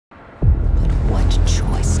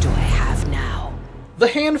The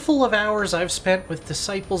handful of hours I've spent with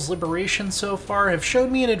Disciples Liberation so far have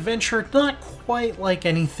shown me an adventure not quite like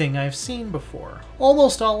anything I've seen before.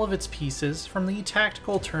 Almost all of its pieces, from the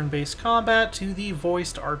tactical turn-based combat to the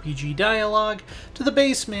voiced RPG dialogue to the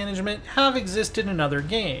base management, have existed in other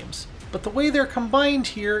games, but the way they're combined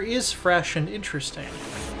here is fresh and interesting.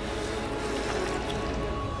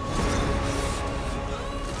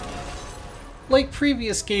 Like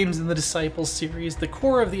previous games in the Disciples series, the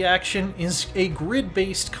core of the action is a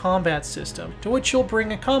grid-based combat system, to which you'll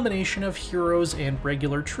bring a combination of heroes and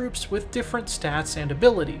regular troops with different stats and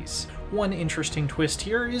abilities. One interesting twist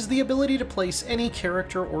here is the ability to place any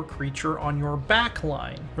character or creature on your back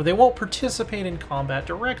line, where they won't participate in combat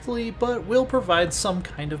directly, but will provide some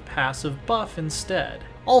kind of passive buff instead.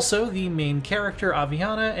 Also, the main character,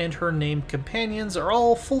 Aviana, and her named companions are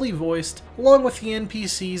all fully voiced, along with the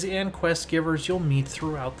NPCs and quest givers you'll meet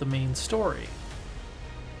throughout the main story.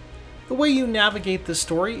 The way you navigate the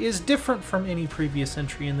story is different from any previous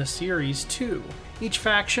entry in the series, too. Each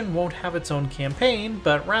faction won't have its own campaign,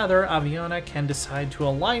 but rather Aviana can decide to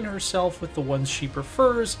align herself with the ones she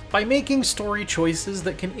prefers by making story choices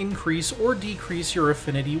that can increase or decrease your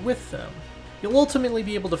affinity with them. You'll ultimately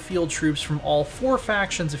be able to field troops from all 4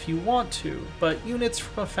 factions if you want to, but units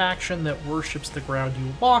from a faction that worships the ground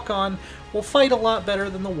you walk on will fight a lot better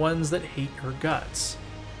than the ones that hate your guts.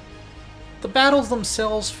 The battles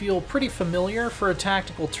themselves feel pretty familiar for a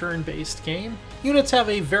tactical turn-based game. Units have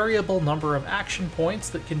a variable number of action points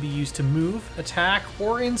that can be used to move, attack,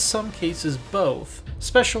 or in some cases both.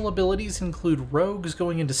 Special abilities include rogues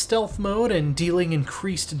going into stealth mode and dealing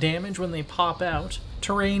increased damage when they pop out.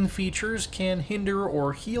 Terrain features can hinder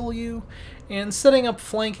or heal you, and setting up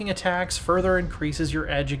flanking attacks further increases your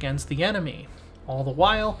edge against the enemy. All the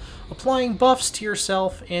while, applying buffs to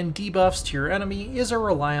yourself and debuffs to your enemy is a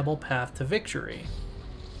reliable path to victory.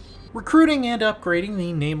 Recruiting and upgrading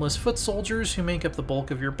the nameless foot soldiers who make up the bulk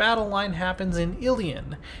of your battle line happens in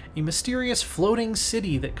Ilion, a mysterious floating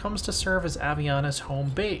city that comes to serve as Aviana's home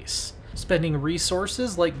base. Spending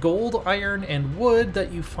resources like gold, iron, and wood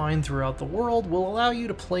that you find throughout the world will allow you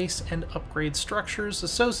to place and upgrade structures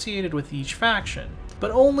associated with each faction,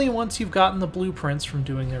 but only once you've gotten the blueprints from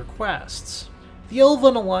doing their quests. The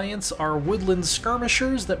Elven Alliance are woodland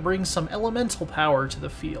skirmishers that bring some elemental power to the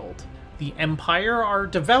field. The Empire are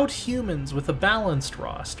devout humans with a balanced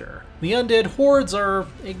roster. The Undead Hordes are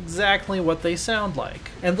exactly what they sound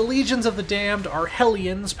like. And the Legions of the Damned are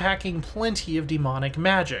Hellions packing plenty of demonic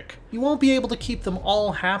magic. You won't be able to keep them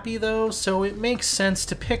all happy though, so it makes sense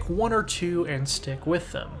to pick 1 or 2 and stick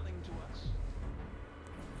with them.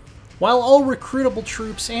 While all recruitable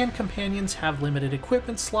troops and companions have limited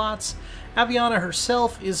equipment slots, Aviana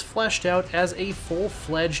herself is fleshed out as a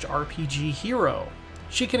full-fledged RPG hero.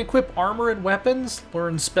 She can equip armor and weapons,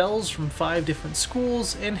 learn spells from 5 different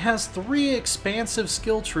schools, and has 3 expansive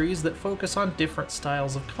skill trees that focus on different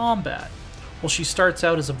styles of combat. While she starts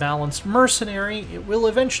out as a balanced mercenary, it will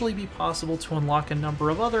eventually be possible to unlock a number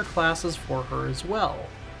of other classes for her as well.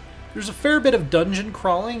 There's a fair bit of dungeon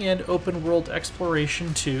crawling and open world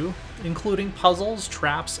exploration too, including puzzles,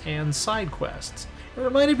 traps, and side quests. It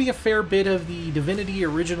reminded me a fair bit of the Divinity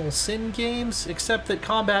Original Sin games, except that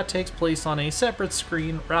combat takes place on a separate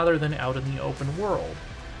screen rather than out in the open world.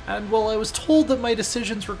 And while I was told that my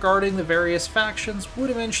decisions regarding the various factions would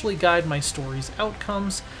eventually guide my story's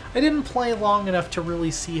outcomes, I didn't play long enough to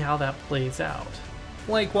really see how that plays out.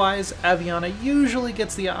 Likewise, Aviana usually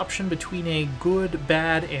gets the option between a good,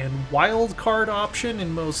 bad, and wild card option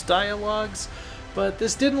in most dialogues, but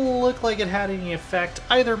this didn't look like it had any effect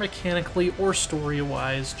either mechanically or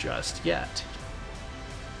story-wise just yet.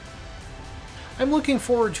 I'm looking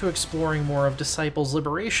forward to exploring more of Disciples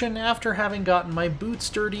Liberation after having gotten my boots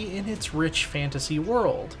dirty in its rich fantasy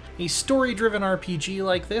world. A story-driven RPG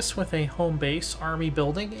like this with a home base, army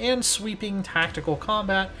building, and sweeping tactical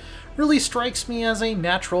combat really strikes me as a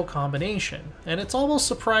natural combination, and it's almost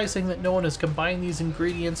surprising that no one has combined these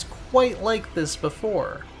ingredients quite like this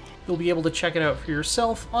before. You'll be able to check it out for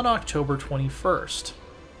yourself on October 21st.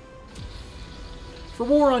 For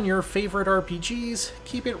more on your favorite RPGs,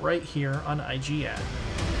 keep it right here on IGN.